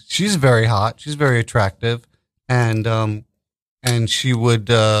she's very hot. She's very attractive, and she would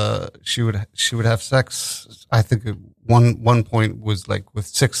have sex. I think at one point was like with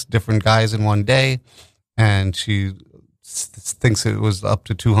 6 different guys in one day, and she thinks it was up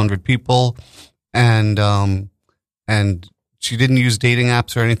to 200 people, and she didn't use dating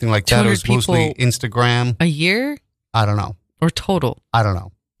apps or anything like that. It was 200 mostly people Instagram. A year? I don't know. or total? I don't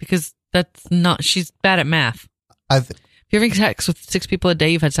know. Because that's not, she's bad at math. I've If you're having sex with 6 people a day,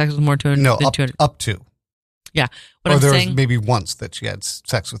 you've had sex with more than no 200. up to. Yeah. What Or I'm there saying, was maybe once that she had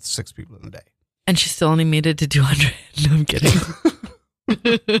sex with 6 people in a day. and she still only made it to 200. No, I'm kidding.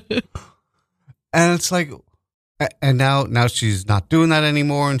 And it's like, and now she's not doing that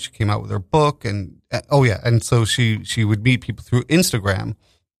anymore. And she came out with her book, and and so she would meet people through Instagram.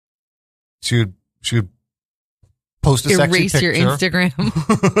 She would post a sexy Erase picture. your Instagram.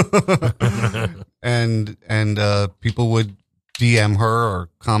 and people would DM her or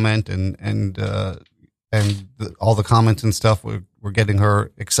comment, and all the comments and stuff were getting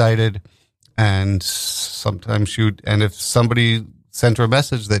her excited. And sometimes and if somebody sent her a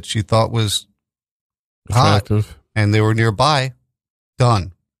message that she thought was hot Attractive. and they were nearby,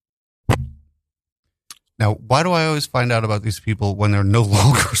 done. Now, why do I always find out about these people when they're no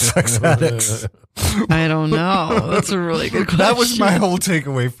longer sex addicts? I don't know. That's a really good question. That was my whole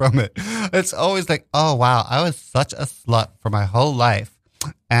takeaway from it. It's always like, oh wow, I was such a slut for my whole life,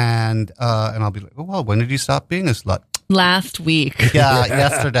 and I'll be like, oh well, when did you stop being a slut? Last week. Yeah,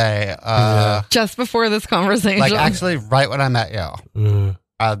 yesterday. Just before this conversation. Like actually, right when I met you.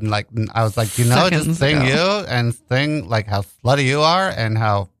 I was like, you know, Seconds just seeing ago. you and seeing like how slutty you are and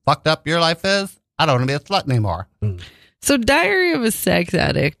how fucked up your life is. I don't want to be a slut anymore. So Diary of a Sex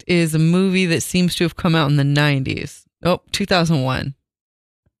Addict is a movie that seems to have come out in the 90s. Oh, 2001.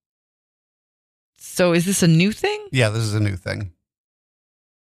 So is this a new thing? Yeah, this is a new thing.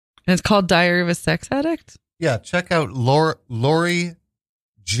 And it's called Diary of a Sex Addict? Yeah, check out Lori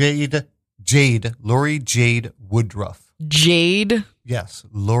Jade Woodruff. Jade? Yes,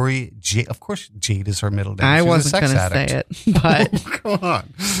 Lori Jade. Of course, Jade is her middle name. I She's wasn't a sex going to addict. say it, but Oh, come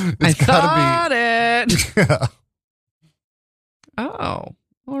on. I It's gotta thought it. be. Yeah. Oh,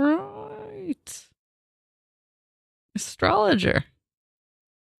 all right. Astrologer.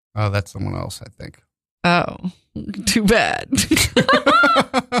 Oh, that's someone else, I think. Oh, too bad.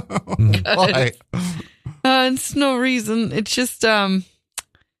 Why? It's no reason. It's just, I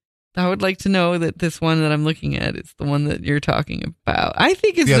would like to know that this one that I'm looking at is the one that you're talking about. I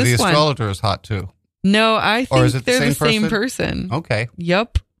think it's Yeah, the this one. astrologer is hot too. No, I think Or is it the they're the same same person. Okay.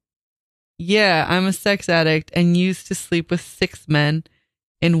 Yup. Yeah, I'm a sex addict and used to sleep with 6 men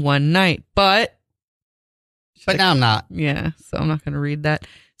in one night. But Now I'm not. yeah, so I'm not going to read that.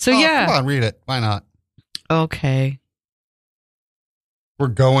 So Oh, yeah. Come on, read it. Why not? Okay. We're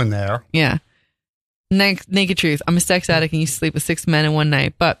going there. Yeah. Naked truth. I'm a sex addict and used to sleep with 6 men in one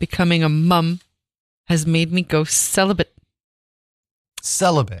night, but becoming a mum has made me go celibate.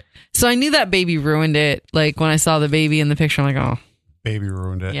 Celibate. So I knew that baby ruined it. Like when I saw the baby in the picture, I'm like, oh, Baby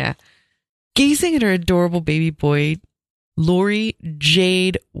ruined it. yeah. Gazing at her adorable baby boy, Lori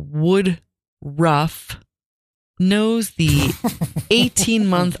Jade Woodruff knows the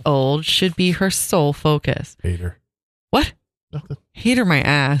 18-month-old should be her sole focus. Hater. What? Nothing. Hater my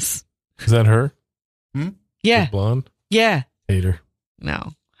ass. Is that her? Yeah. The blonde? Yeah. Hater.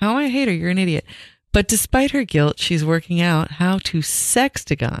 No. How am I a hater? You're an idiot. But despite her guilt, she's working out how to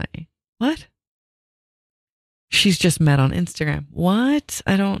sext a guy. What? She's just met on Instagram. What?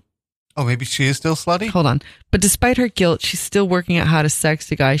 I don't... Oh, maybe she is still slutty? Hold on. But despite her guilt, she's still working out how to sext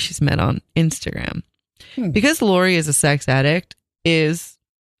a guy she's met on Instagram. Because Lori is a sex addict, and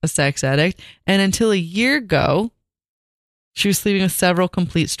until a year ago, she was sleeping with several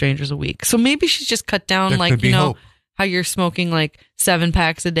complete strangers a week. So maybe she's just cut down, There like, could be you know, hope. how you're smoking like 7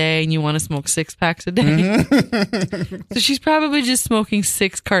 packs a day and you want to smoke 6 packs a day. Mhm. So she's probably just smoking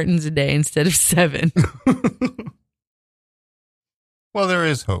 6 cartons a day instead of 7. Well, there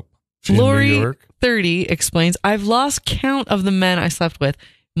is hope. She in New Lori, York? 30, explains, I've lost count of the men I slept with.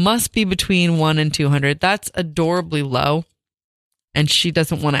 Must be between 1 and 200. That's adorably low. And she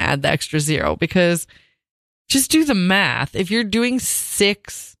doesn't want to add the extra 0 because just do the math. If you're doing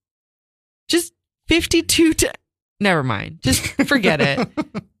 6, just 52 to... Never mind. Just forget it.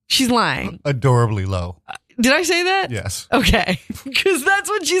 She's lying. Adorably low. Did I say that? Yes. Okay. Because that's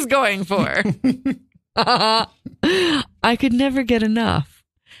what she's going for. I could never get enough.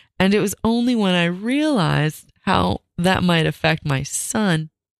 And it was only when I realized how that might affect my son,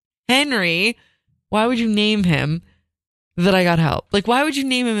 Henry, why would you name him, that I got help. Like, why would you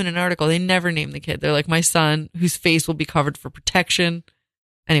name him in an article? They never name the kid. They're like, my son, whose face will be covered for protection.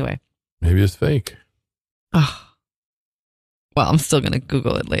 Anyway. Maybe it's fake. Oh. Well, I'm still going to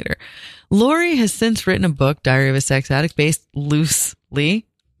Google it later. Lori has since written a book, Diary of a Sex Addict, based loosely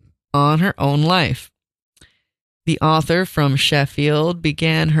on her own life. The author from Sheffield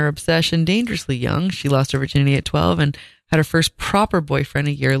began her obsession dangerously young. She lost her virginity at 12 and Had her first proper boyfriend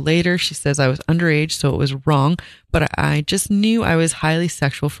a year later. She says I was underage, so it was wrong, but I just knew I was highly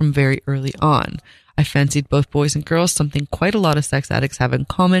sexual from very early on. I fancied both boys and girls, something quite a lot of sex addicts have in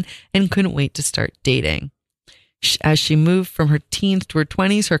common, and couldn't wait to start dating. As she moved from her teens to her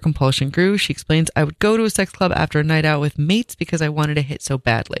 20s, her compulsion grew. She explains, I would go to a sex club after a night out with mates because I wanted to hit so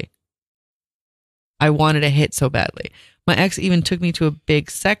badly. My ex even took me to a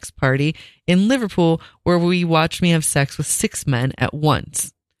big sex party in Liverpool where we watched me have sex with 6 men at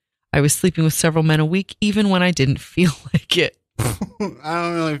once. I was sleeping with several men a week, even when I didn't feel like it. I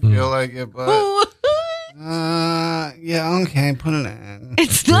don't really feel like it, but yeah, okay, put it in.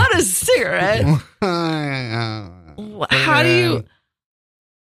 It's not a cigarette. How do you?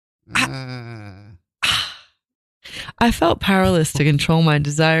 I felt powerless to control my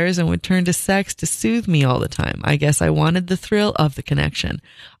desires and would turn to sex to soothe me all the time. I guess I wanted the thrill of the connection.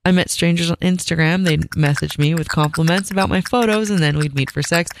 I met strangers on Instagram. They'd message me with compliments about my photos and then we'd meet for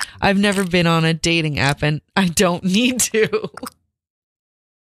sex. I've never been on a dating app and I don't need to.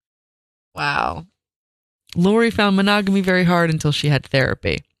 Wow. Lori found monogamy very hard until she had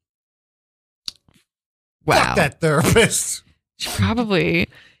therapy. Wow. Fuck that therapist. She probably...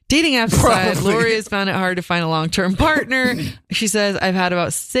 Dating apps aside, Lori has found it hard to find a long-term partner. She says, I've had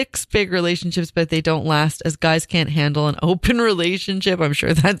about 6 big relationships, but they don't last as guys can't handle an open relationship. I'm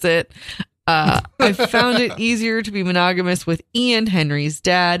sure that's it. I found it easier to be monogamous with Ian, Henry's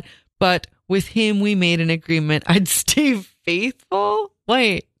dad, but with him, we made an agreement I'd stay faithful.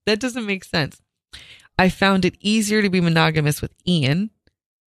 Wait, that doesn't make sense. I found it easier to be monogamous with Ian,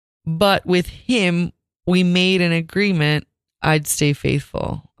 but with him, we made an agreement I'd stay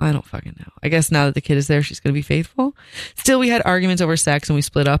faithful. I don't fucking know. I guess now that the kid is there, she's going to be faithful. Still, we had arguments over sex and we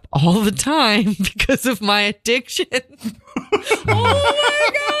split up all the time because of my addiction.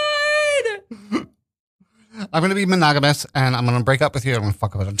 Oh my God. I'm going to be monogamous and I'm going to break up with you. I'm going to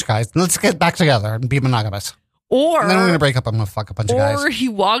fuck a bunch of guys. Let's get back together and be monogamous. Or, and then we're going to break up. I'm going to fuck a bunch of guys. Or he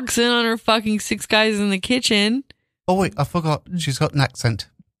walks in on her fucking 6 guys in the kitchen. Oh, wait. I forgot. She's got an accent.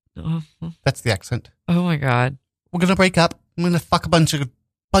 Oh, That's the accent. oh my God. We're going to break up. I'm going to fuck a bunch of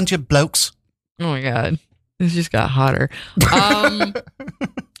blokes. Oh my God. This just got hotter.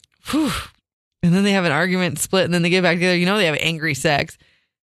 Whew. And then they have an argument, split, and then they get back together. You know, they have angry sex.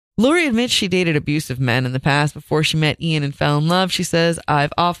 Lori admits she dated abusive men in the past before she met Ian and fell in love. She says,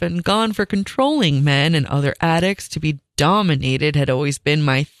 I've often gone for controlling men and other addicts. To be dominated had always been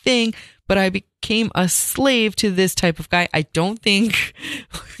my thing, but I became a slave to this type of guy. I don't think,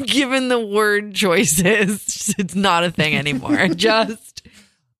 given the word choices, it's not a thing anymore.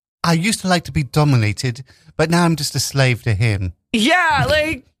 I used to like to be dominated, but now I'm just a slave to him. Yeah,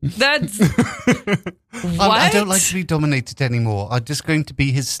 like, that's... What? I don't like to be dominated anymore. I'm just going to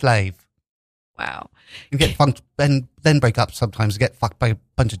be his slave. Wow. And get funked, and then break up sometimes, get fucked by a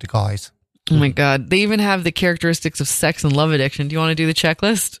bunch of guys. Oh my God. They even have the characteristics of sex and love addiction. Do you want to do the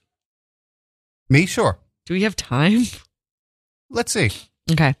checklist? Me? Sure. Do we have time? Let's see.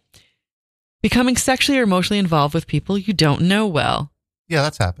 Okay. Becoming sexually or emotionally involved with people you don't know well. Yeah,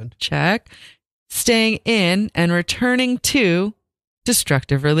 that's happened. Check. Staying in and returning to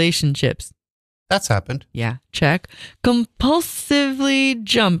destructive relationships. That's happened. Yeah, check. Compulsively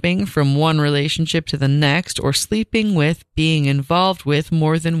jumping from one relationship to the next or sleeping with, being involved with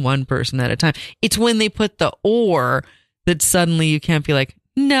more than one person at a time. It's when they put the or that suddenly you can't be like,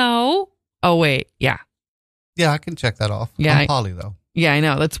 no. Oh, wait. Yeah. Yeah, I can check that off. Yeah, I'm poly, though. Yeah, I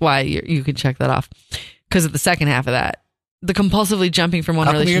know. That's why you can check that off. Because of the second half of that. The compulsively jumping from one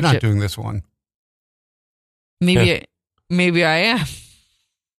How come relationship. you're not doing this one? Maybe I am.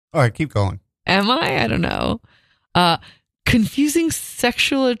 All right, keep going. Am I? I don't know. Confusing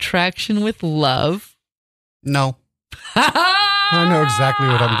sexual attraction with love. No. I know exactly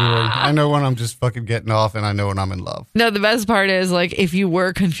what I'm doing. I know when I'm just fucking getting off, and I know when I'm in love. No, the best part is, like, if you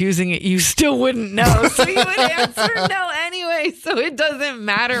were confusing it, you still wouldn't know. So you would answer no anyway. So it doesn't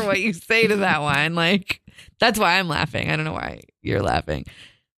matter what you say to that one. Like, that's why I'm laughing. I don't know why you're laughing.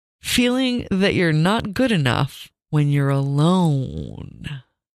 Feeling that you're not good enough when you're alone.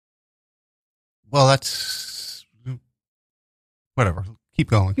 Well, that's... whatever. Keep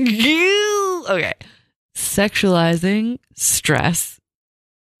going. Okay. Sexualizing stress,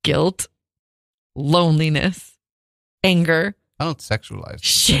 guilt, loneliness, anger, I don't sexualize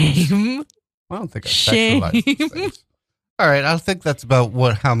shame. I don't think I Shame. sexualize these things. All right, I think that's about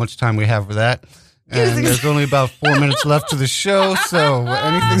how much time we have for that. And there's only about 4 minutes left to the show, so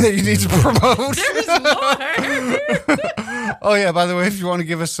anything that you need to promote. There's more. Oh, yeah, by the way, if you want to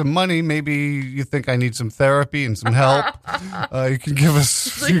give us some money, maybe you think I need some therapy and some help, you can give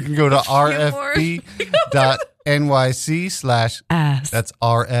us, you can go to rfb.nyc/ Ass. that's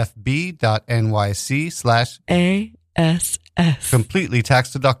rfb.nyc/ ASS. completely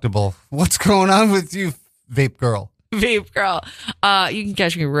tax deductible. What's going on with you, vape girl? Vape Girl. You can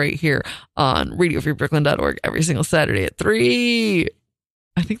catch me right here on radiofreebrooklyn.org every single Saturday at 3.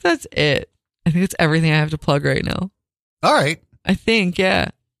 I think that's it. I think that's everything I have to plug right now. All right. I think,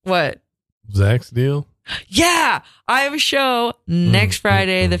 yeah. What? Zach's deal? Yeah, I have a show next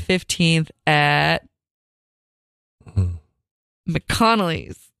Friday, the 15th at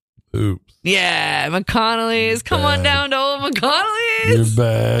McConnelly's. Oops. Yeah, McConnelly's. Come on down to old McConnelly's. You're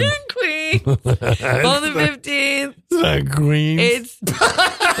bad. In Queens. On the 15th. It's not Queens. It's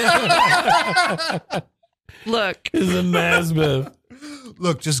look. It's a Masbeth.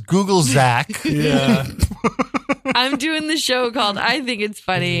 Look, just Google Zach. Yeah. I'm doing the show called I Think It's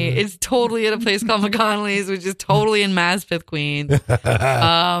Funny. It's totally at a place called McConnelly's, which is totally in Maspeth, Queens.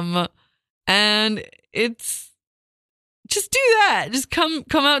 And it's just do that. Just come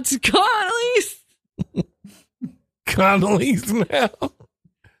out to Connelly's. Connolly's now.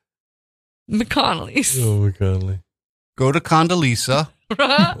 McConnelly's. Oh, McConnelly. Go to Condoleezza.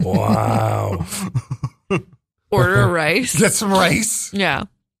 Wow. Order a rice. Get some rice. Yeah.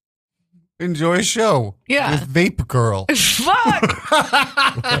 Enjoy a show. Yeah. With Vape Girl. Fuck.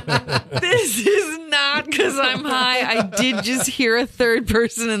 This is not because I'm high. I did just hear a third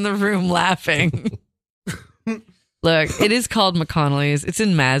person in the room laughing. Look, it is called McConnelly's. It's in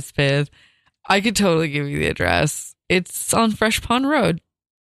Maspeth. I could totally give you the address. It's on Fresh Pond Road.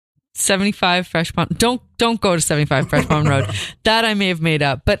 75 Fresh Pond. Don't go to 75 Fresh Pond Road. That I may have made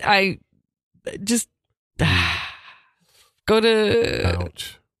up, but I just go to.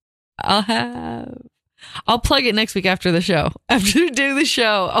 Ouch. I'll plug it next week after the show. After we do the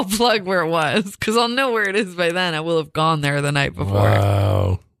show, I'll plug where it was because I'll know where it is by then. I will have gone there the night before.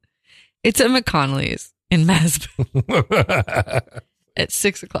 Wow. It's at McConnelly's in Maspeth at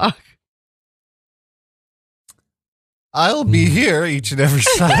 6:00. I'll be here each and every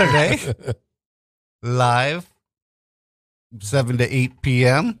Saturday, live, 7 to 8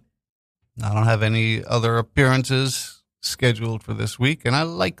 p.m. I don't have any other appearances scheduled for this week, and I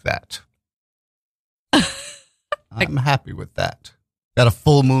like that. I'm happy with that. Got a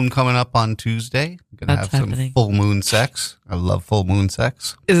full moon coming up on Tuesday. I'm going to have some full moon sex. I love full moon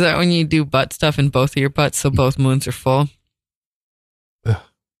sex. Is that when you do butt stuff in both of your butts so both moons are full?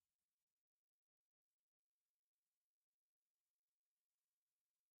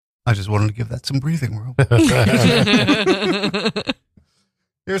 I just wanted to give that some breathing room.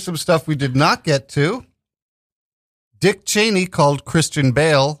 Here's some stuff we did not get to. Dick Cheney called Christian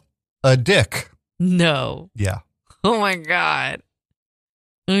Bale a dick. No. Yeah. Oh my God.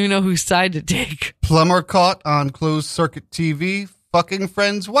 I don't even know whose side to take. Plumber caught on closed circuit TV fucking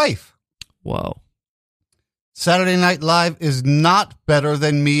friend's wife. Whoa. Saturday Night Live is not better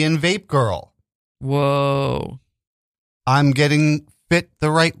than Me and Vape Girl. Whoa. I'm getting fit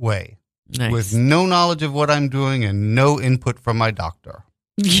the right way. Nice. With no knowledge of what I'm doing and no input from my doctor.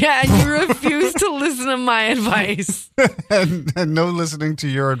 Yeah, and you refuse to listen to my advice. and no listening to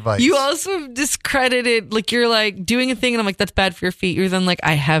your advice. You also have discredited, like you're like doing a thing and I'm like, that's bad for your feet. You're then like,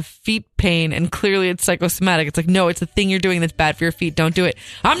 I have feet pain and clearly it's psychosomatic. It's like, no, it's the thing you're doing that's bad for your feet. Don't do it.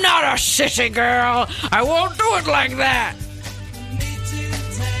 I'm not a sissy girl. I won't do it like that.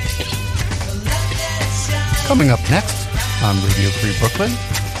 Coming up next on Radio Free Brooklyn,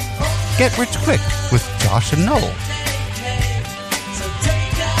 Get Rich Quick with Josh and Noel.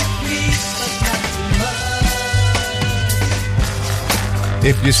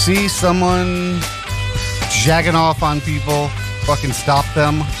 If you see someone jagging off on people, fucking stop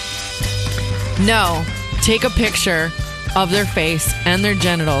them. No, take a picture of their face and their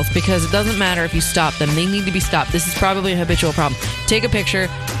genitals because it doesn't matter if you stop them. They need to be stopped. This is probably a habitual problem. Take a picture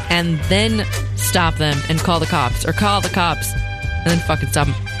and then stop them and call the cops or call the cops and then fucking stop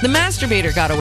them. The masturbator got away.